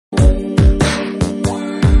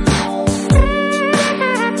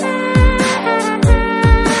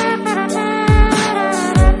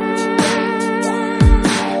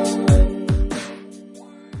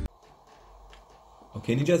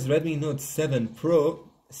Okay, Ninja's Redmi Note 7 Pro,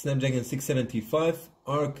 Snapdragon 675,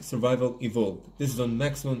 ARK Survival Evolved. This is on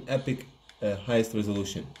maximum epic highest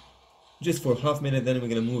resolution. Just for half minute, then we're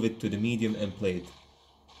gonna move it to the medium and play it.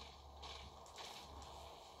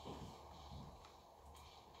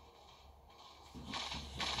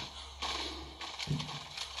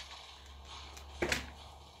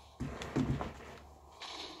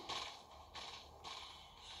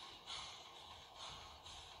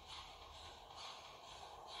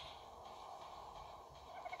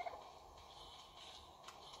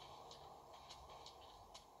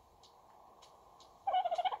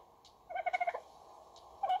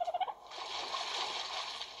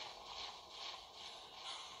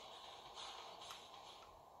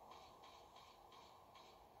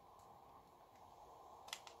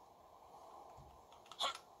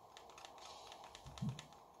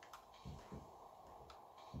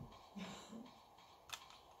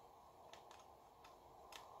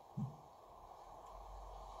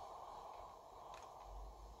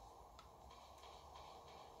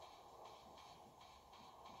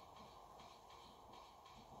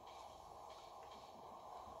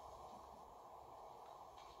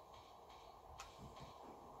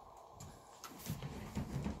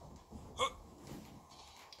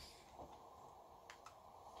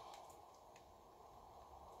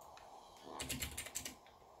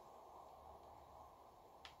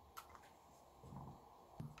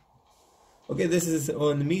 Okay, this is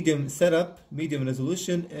on medium setup, medium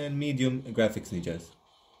resolution, and medium graphics, Ninjas.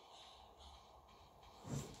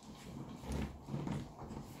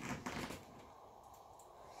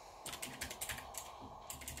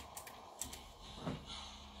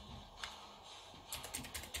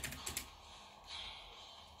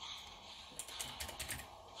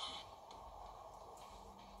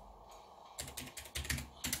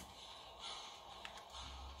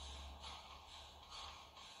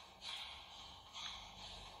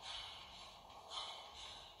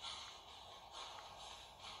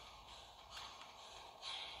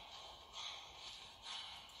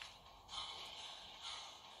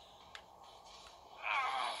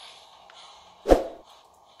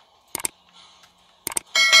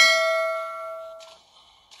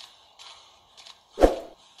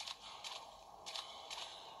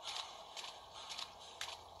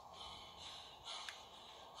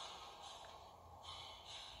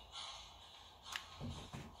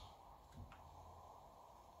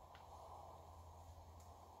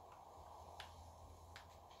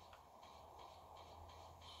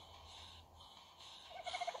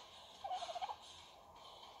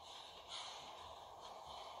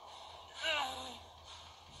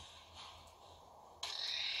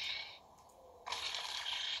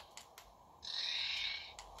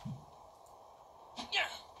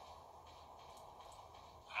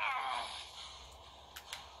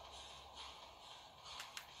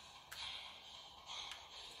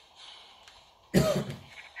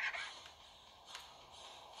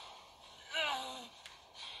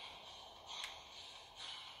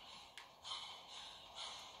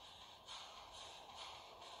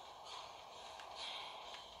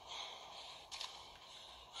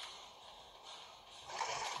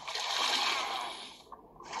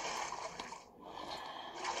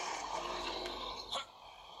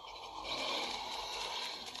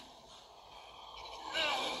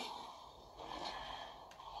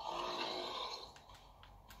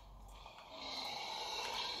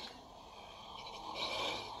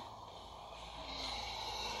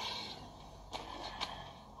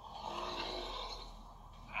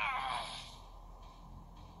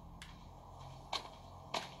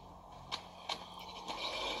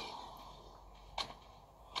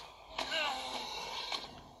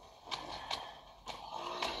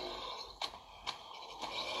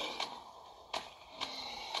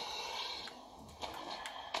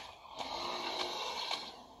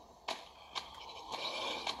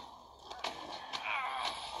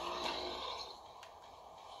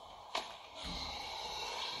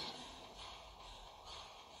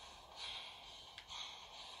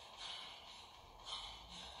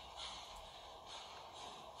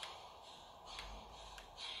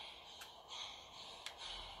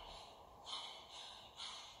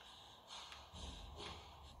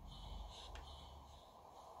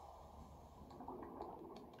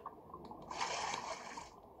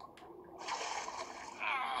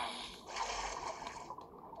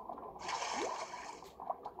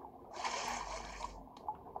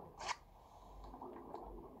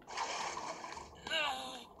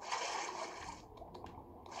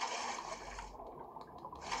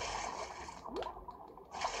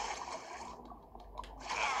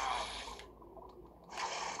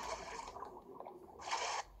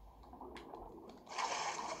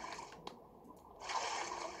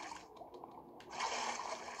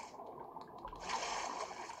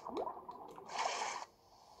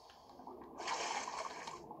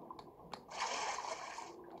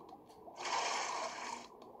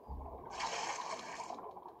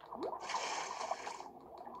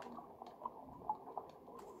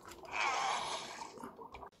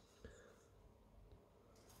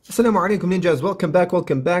 Assalamu alaikum ninjas, welcome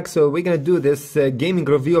back. So we're gonna do this gaming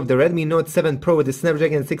review of the Redmi Note 7 Pro with the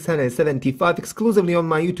Snapdragon 675 exclusively on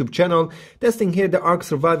my YouTube channel. Testing here the ARK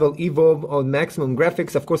Survival Evolve on maximum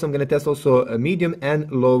graphics. Of course I'm gonna test also medium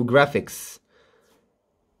and low graphics.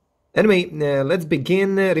 Anyway, let's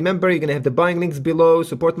begin. Remember, you're gonna have the buying links below.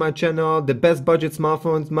 Support my channel. The best budget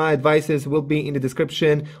smartphones, my advices will be in the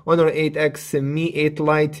description. Honor 8X, Mi 8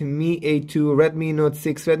 Lite, Mi 8 II, Redmi Note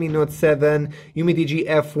 6, Redmi Note 7, UMI-DG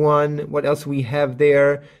F1. What else we have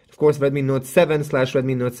there? Of course, Redmi Note 7 /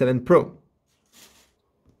 Redmi Note 7 Pro.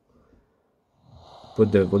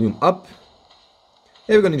 Put the volume up.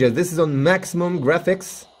 Here we go, ninjas. This is on maximum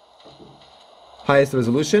graphics, highest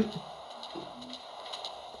resolution.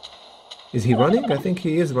 Is he running? I think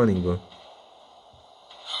he is running, bro.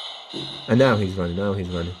 And now he's running,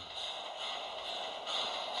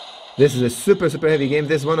 This is a super heavy game.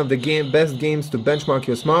 This is one of the best games to benchmark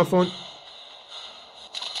your smartphone.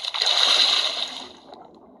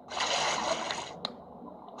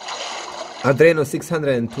 Adreno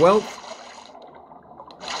 612.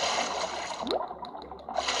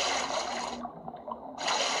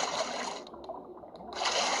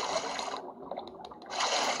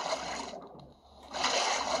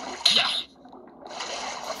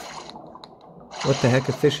 What the heck,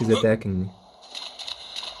 a fish is attacking me.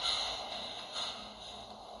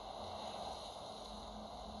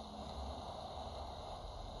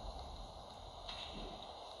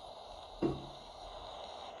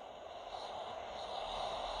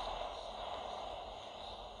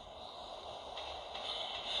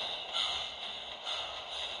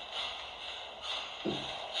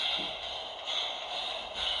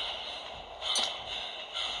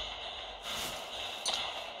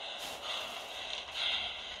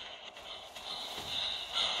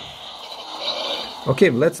 Okay,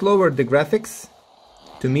 let's lower the graphics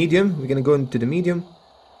to medium. We're gonna go into the medium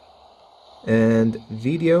and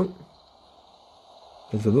video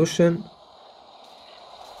resolution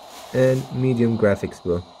and medium graphics,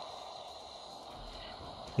 bro.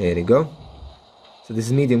 There you go. So this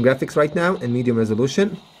is medium graphics right now and medium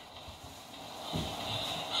resolution.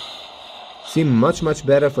 See, much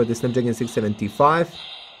better for the Snapdragon 675.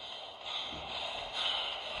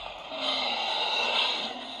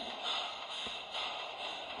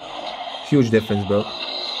 Huge difference, bro.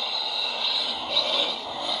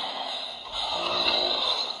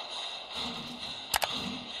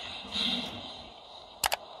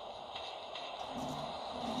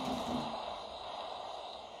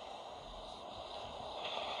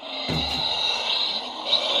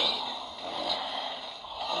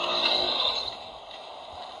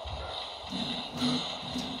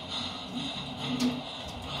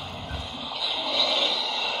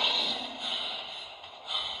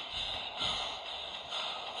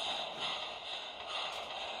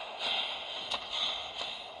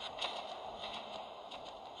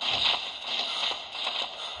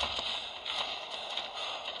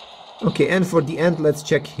 Okay, and for the end, let's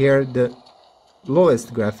check here the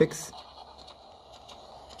lowest graphics.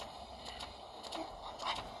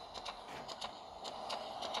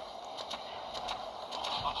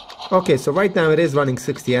 Okay, so right now it is running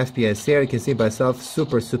 60 FPS here. You can see by itself,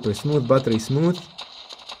 super smooth, buttery smooth.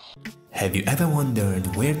 Have you ever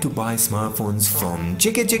wondered where to buy smartphones from?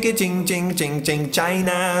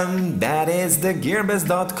 China! That is the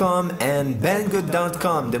gearbest.com and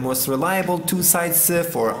banggood.com, the most reliable two sites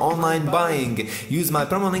for online buying. Use my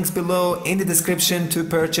promo links below in the description to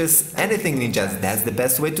purchase anything, ninjas. That's the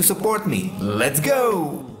best way to support me. Let's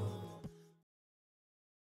go!